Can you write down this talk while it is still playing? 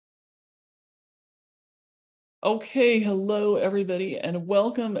Okay, hello everybody, and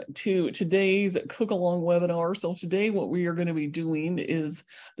welcome to today's cook along webinar. So today what we are going to be doing is,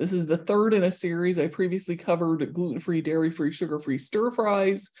 this is the third in a series. I previously covered gluten-free, dairy-free, sugar-free stir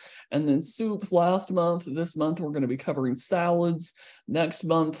fries, and then soups last month. This month we're going to be covering salads. Next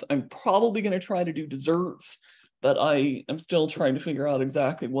month I'm probably going to try to do desserts, but I am still trying to figure out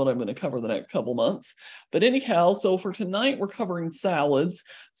exactly what I'm going to cover the next couple months. But anyhow, so for tonight we're covering salads.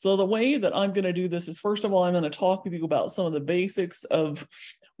 So the way that I'm going to do this is, first of all, I'm going to talk with you about some of the basics of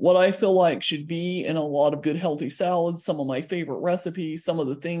what I feel like should be in a lot of good healthy salads, some of my favorite recipes, some of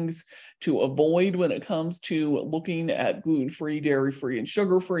the things to avoid when it comes to looking at gluten-free, dairy-free, and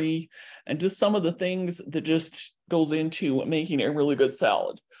sugar-free, and just some of the things that just goes into making a really good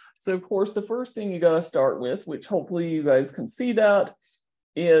salad. So of course, the first thing you got to start with, which hopefully you guys can see that,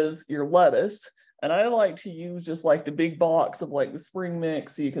 is your lettuce. And I like to use just like the big box of like the spring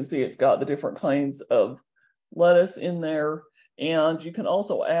mix. So you can see it's got the different kinds of lettuce in there. And you can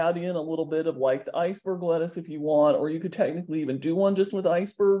also add in a little bit of like the iceberg lettuce if you want, or you could technically even do one just with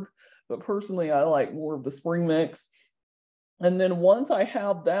iceberg. But personally, I like more of the spring mix. And then once I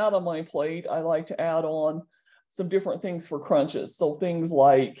have that on my plate, I like to add on some different things for crunches. So things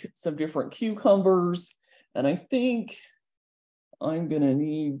like some different cucumbers. And I think I'm going to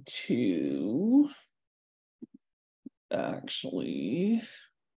need to actually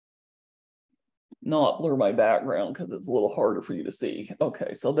not blur my background because it's a little harder for you to see.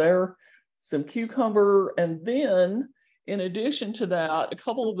 Okay, so there, some cucumber. And then in addition to that, a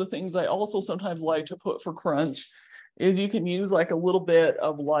couple of the things I also sometimes like to put for crunch is you can use like a little bit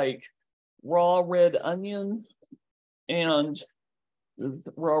of like raw red onion. And this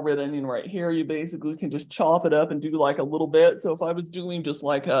raw red onion right here, you basically can just chop it up and do like a little bit. So if I was doing just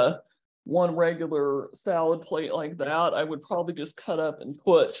like a one regular salad plate like that, I would probably just cut up and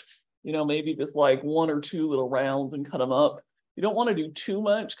put, maybe just like one or two little rounds and cut them up. You don't want to do too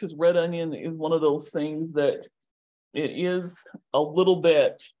much because red onion is one of those things that it is a little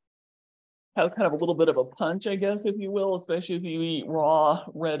bit, has kind of a little bit of a punch, I guess, if you will, especially if you eat raw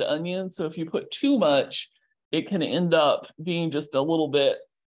red onion. So if you put too much, it can end up being just a little bit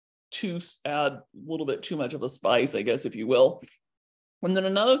too much of a spice, I guess, if you will. And then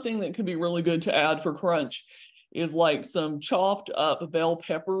another thing that can be really good to add for crunch is like some chopped up bell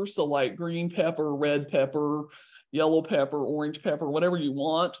pepper. So like green pepper, red pepper, yellow pepper, orange pepper, whatever you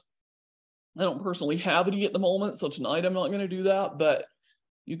want. I don't personally have any at the moment, so tonight I'm not going to do that, but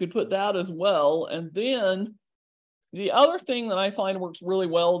you could put that as well. And then the other thing that I find works really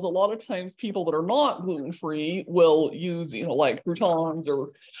well is a lot of times people that are not gluten-free will use, like croutons or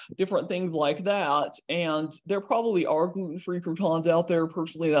different things like that. And there probably are gluten-free croutons out there.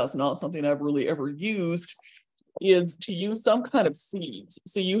 Personally, that's not something I've really ever used, is to use some kind of seeds.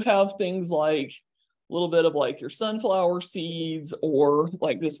 So you have things like a little bit of like your sunflower seeds, or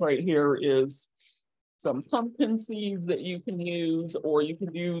like this right here is some pumpkin seeds that you can use, or you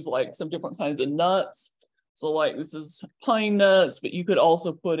could use like some different kinds of nuts. So like this is pine nuts, but you could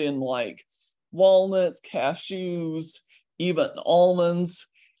also put in like walnuts, cashews, even almonds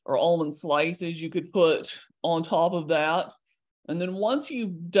or almond slices you could put on top of that. And then once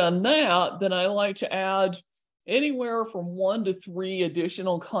you've done that, then I like to add anywhere from 1 to 3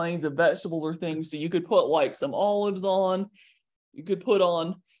 additional kinds of vegetables or things. So you could put like some olives on, you could put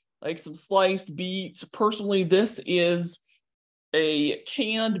on like some sliced beets. Personally, this is a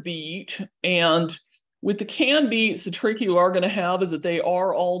canned beet, and with the canned beets, the trick you are going to have is that they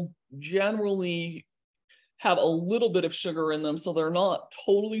are all generally have a little bit of sugar in them. So they're not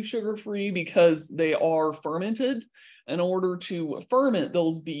totally sugar-free because they are fermented. In order to ferment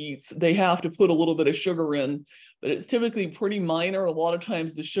those beets, they have to put a little bit of sugar in, but it's typically pretty minor. A lot of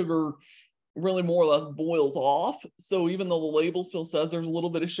times the sugar really more or less boils off. So even though the label still says there's a little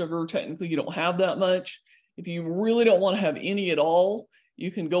bit of sugar, technically you don't have that much. If you really don't want to have any at all, you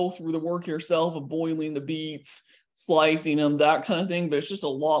can go through the work yourself of boiling the beets, slicing them, that kind of thing, but it's just a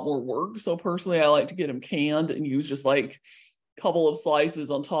lot more work. So personally, I like to get them canned and use just like a couple of slices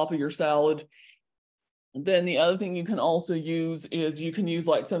on top of your salad. And then the other thing you can also use is you can use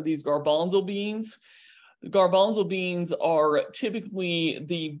like some of these garbanzo beans. The garbanzo beans are typically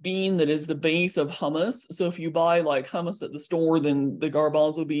the bean that is the base of hummus. So if you buy like hummus at the store, then the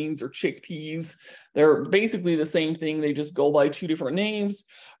garbanzo beans or chickpeas, they're basically the same thing. They just go by 2 different names,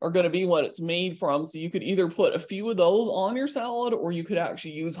 are going to be what it's made from. So you could either put a few of those on your salad, or you could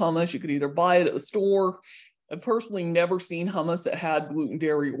actually use hummus. You could either buy it at the store. I've personally never seen hummus that had gluten,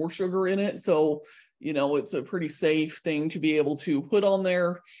 dairy, or sugar in it. So, it's a pretty safe thing to be able to put on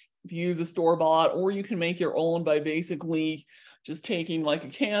there if you use a store-bought, or you can make your own by basically just taking like a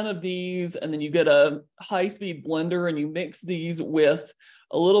can of these, and then you get a high-speed blender and you mix these with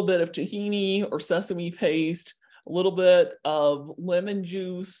a little bit of tahini or sesame paste, a little bit of lemon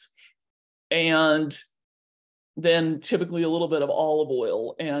juice, and then typically a little bit of olive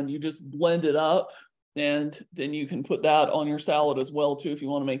oil, and you just blend it up. And then you can put that on your salad as well too if you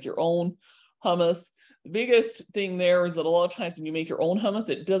want to make your own hummus. The biggest thing there is that a lot of times when you make your own hummus,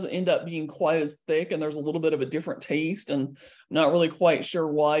 it doesn't end up being quite as thick, and there's a little bit of a different taste, and I'm not really quite sure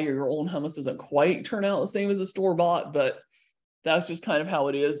why your own hummus doesn't quite turn out the same as a store-bought, but that's just kind of how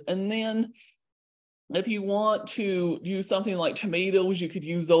it is. And then if you want to use something like tomatoes, you could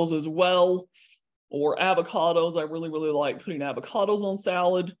use those as well, or avocados. I really like putting avocados on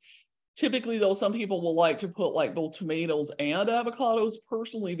salad. Typically, though, some people will like to put like both tomatoes and avocados.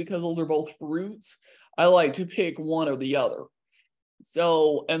 Personally, because those are both fruits, I like to pick one or the other.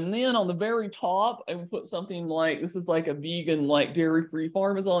 So, and then on the very top, I would put something like, this is like a vegan, like dairy-free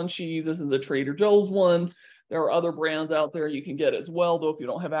Parmesan cheese. This is the Trader Joe's one. There are other brands out there you can get as well, though, if you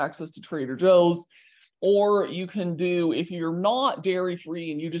don't have access to Trader Joe's. Or you can do, if you're not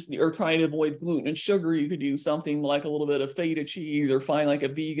dairy-free and you just are trying to avoid gluten and sugar, you could do something like a little bit of feta cheese, or find like a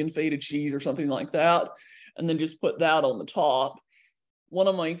vegan feta cheese or something like that, and then just put that on the top. One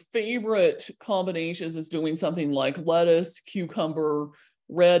of my favorite combinations is doing something like lettuce, cucumber,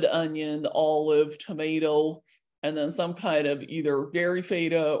 red onion, olive, tomato, and then some kind of either dairy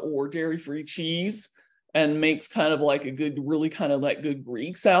feta or dairy-free cheese, and makes kind of like a good, really kind of like good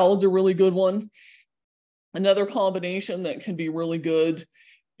Greek salad's a really good one. Another combination that can be really good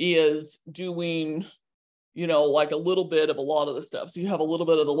is doing, you know, like a little bit of a lot of the stuff. So you have a little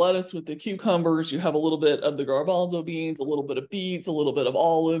bit of the lettuce with the cucumbers, you have a little bit of the garbanzo beans, a little bit of beets, a little bit of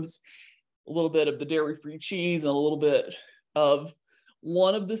olives, a little bit of the dairy-free cheese, and a little bit of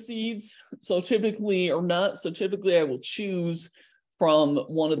one of the seeds. So typically, or nuts. So typically I will choose from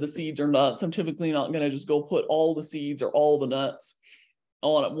one of the seeds or nuts. I'm typically not going to just go put all the seeds or all the nuts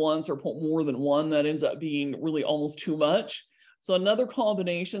on at once, or put more than one. That ends up being really almost too much. So another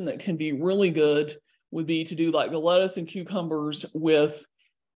combination that can be really good would be to do like the lettuce and cucumbers with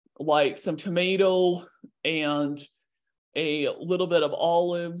like some tomato and a little bit of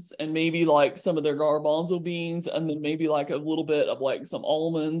olives, and maybe like some of their garbanzo beans, and then maybe like a little bit of like some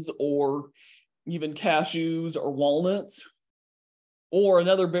almonds or even cashews or walnuts. Or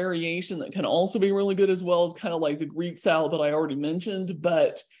another variation that can also be really good as well is kind of like the Greek salad that I already mentioned,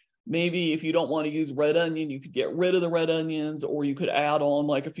 but maybe if you don't want to use red onion, you could get rid of the red onions, or you could add on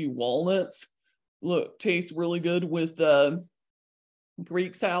like a few walnuts. Look, tastes really good with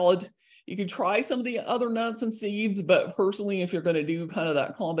Greek salad. You can try some of the other nuts and seeds, but personally, if you're going to do kind of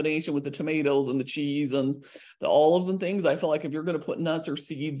that combination with the tomatoes and the cheese and the olives and things, I feel like if you're going to put nuts or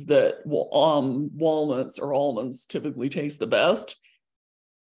seeds, that walnuts or almonds typically taste the best.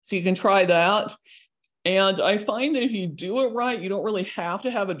 So you can try that. And I find that if you do it right, you don't really have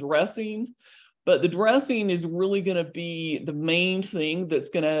to have a dressing, but the dressing is really going to be the main thing that's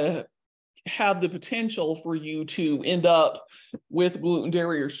going to have the potential for you to end up with gluten,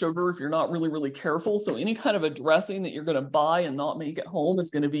 dairy, or sugar if you're not really careful. So any kind of a dressing that you're going to buy and not make at home is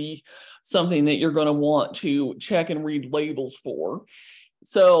going to be something that you're going to want to check and read labels for.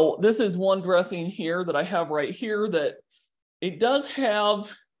 So this is one dressing here that I have right here that it does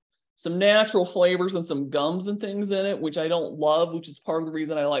have some natural flavors and some gums and things in it, which I don't love, which is part of the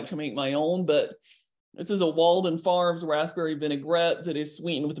reason I like to make my own. But this is a Walden Farms raspberry vinaigrette that is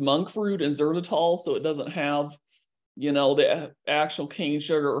sweetened with monk fruit and xylitol, so it doesn't have, you know, the actual cane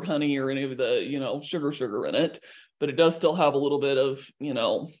sugar or honey or any of the, you know, sugar in it. But it does still have a little bit of, you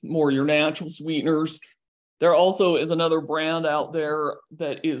know, more your natural sweeteners. There also is another brand out there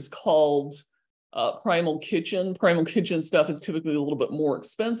that is called Primal Kitchen. Primal Kitchen stuff is typically a little bit more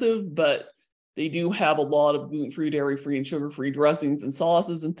expensive, but they do have a lot of gluten-free, dairy-free, and sugar-free dressings and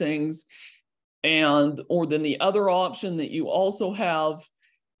sauces and things. And, or then the other option that you also have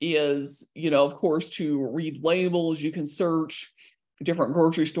is, you know, of course, to read labels. You can search different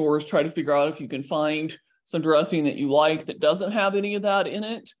grocery stores, try to figure out if you can find some dressing that you like that doesn't have any of that in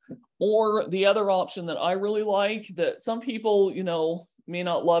it. Or the other option that I really like, that some people, you know, may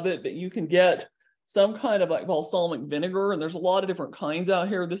not love it, but you can get some kind of like balsamic vinegar, and there's a lot of different kinds out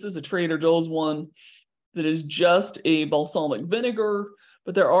here. This is a Trader Joe's one that is just a balsamic vinegar,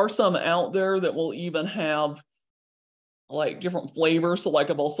 but there are some out there that will even have like different flavors. So like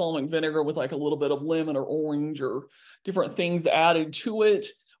a balsamic vinegar with like a little bit of lemon or orange or different things added to it.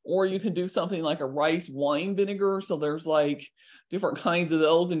 Or you can do something like a rice wine vinegar. So there's like different kinds of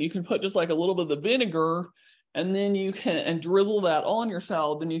those, and you can put just like a little bit of the vinegar, and then you can, and drizzle that on your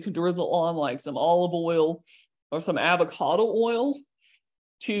salad. Then you can drizzle on like some olive oil or some avocado oil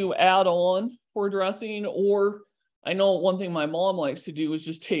to add on for dressing. Or I know one thing my mom likes to do is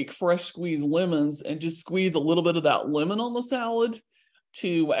just take fresh squeezed lemons and just squeeze a little bit of that lemon on the salad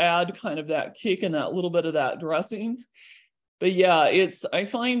to add kind of that kick and that little bit of that dressing. But yeah, I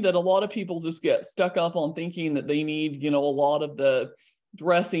find that a lot of people just get stuck up on thinking that they need, a lot of the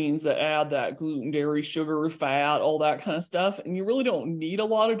dressings that add that gluten, dairy, sugar, fat, all that kind of stuff. And you really don't need a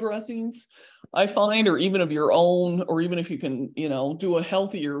lot of dressings, I find, or even of your own, or even if you can, do a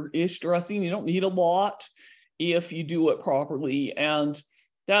healthier-ish dressing, you don't need a lot if you do it properly. And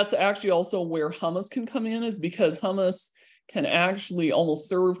that's actually also where hummus can come in, is because hummus can actually almost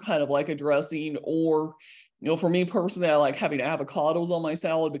serve kind of like a dressing. Or, for me personally, I like having avocados on my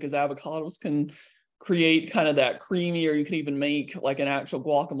salad because avocados can create kind of that creamy, or you can even make like an actual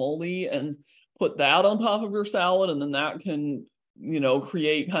guacamole and put that on top of your salad. And then that can,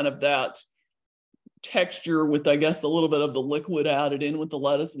 create kind of that texture with, I guess, a little bit of the liquid added in with the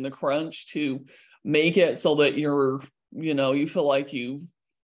lettuce and the crunch to make it so that you feel like you're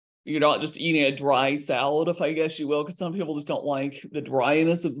not just eating a dry salad, if I guess you will, because some people just don't like the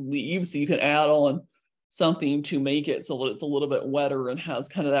dryness of the leaves. So you can add on something to make it so that it's a little bit wetter and has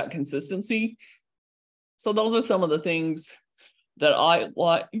kind of that consistency. So those are some of the things that I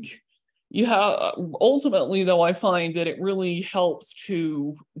like. Ultimately, though, I find that it really helps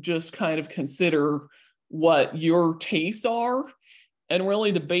to just kind of consider what your tastes are. And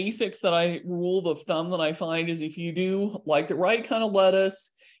really the basics rule of thumb that I find is, if you do like the right kind of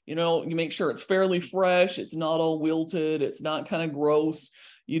lettuce, you make sure it's fairly fresh, it's not all wilted, it's not kind of gross.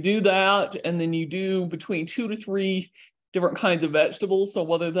 You do that, and then you do between 2 to 3 different kinds of vegetables. So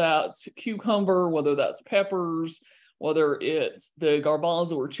whether that's cucumber, whether that's peppers, whether it's the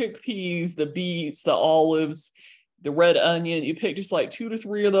garbanzo or chickpeas, the beets, the olives, the red onion, you pick just like 2 to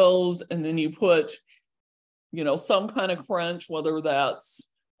 3 of those, and then you put, some kind of crunch, whether that's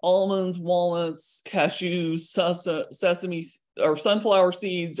almonds, walnuts, cashews, sesame or sunflower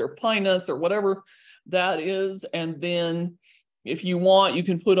seeds or pine nuts or whatever that is. And then if you want, you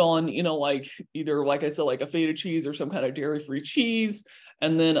can put on, like either, like I said, like a feta cheese or some kind of dairy-free cheese,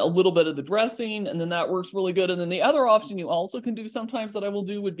 and then a little bit of the dressing, and then that works really good. And then the other option you also can do sometimes that I will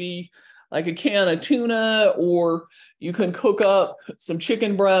do would be like a can of tuna, or you can cook up some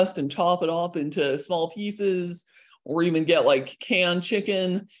chicken breast and chop it up into small pieces, or even get like canned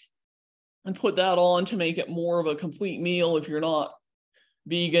chicken and put that on to make it more of a complete meal if you're not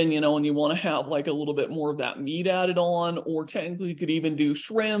vegan, and you want to have like a little bit more of that meat added on. Or technically you could even do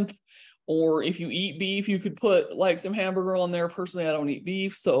shrimp, or if you eat beef, you could put like some hamburger on there. Personally, I don't eat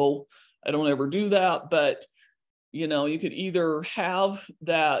beef, so I don't ever do that. But you could either have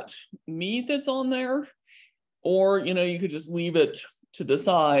that meat that's on there, or you could just leave it to the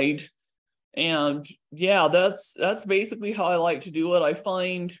side. And yeah, that's basically how I like to do it. I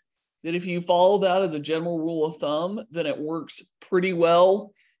find that if you follow that as a general rule of thumb, then it works pretty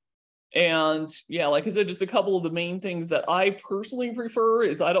well. And yeah, like I said, just a couple of the main things that I personally prefer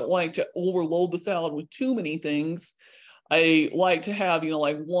is I don't like to overload the salad with too many things. I like to have,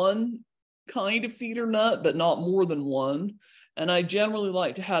 like one kind of cedar nut, but not more than one. And I generally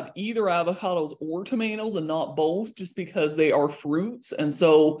like to have either avocados or tomatoes and not both, just because they are fruits. And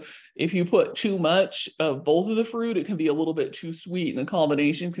so if you put too much of both of the fruit, it can be a little bit too sweet, and the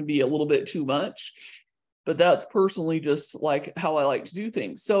combination can be a little bit too much. But that's personally just like how I like to do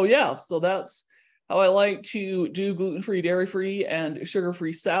things. So yeah, so that's how I like to do gluten-free, dairy-free, and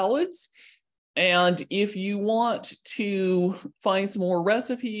sugar-free salads. And if you want to find some more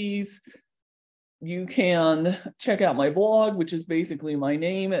recipes, you can check out my blog, which is basically my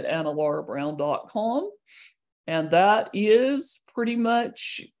name, at annalaurabrown.com. And that is pretty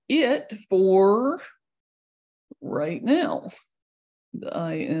much it for right now.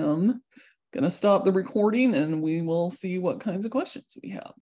 I am going to stop the recording, and we will see what kinds of questions we have.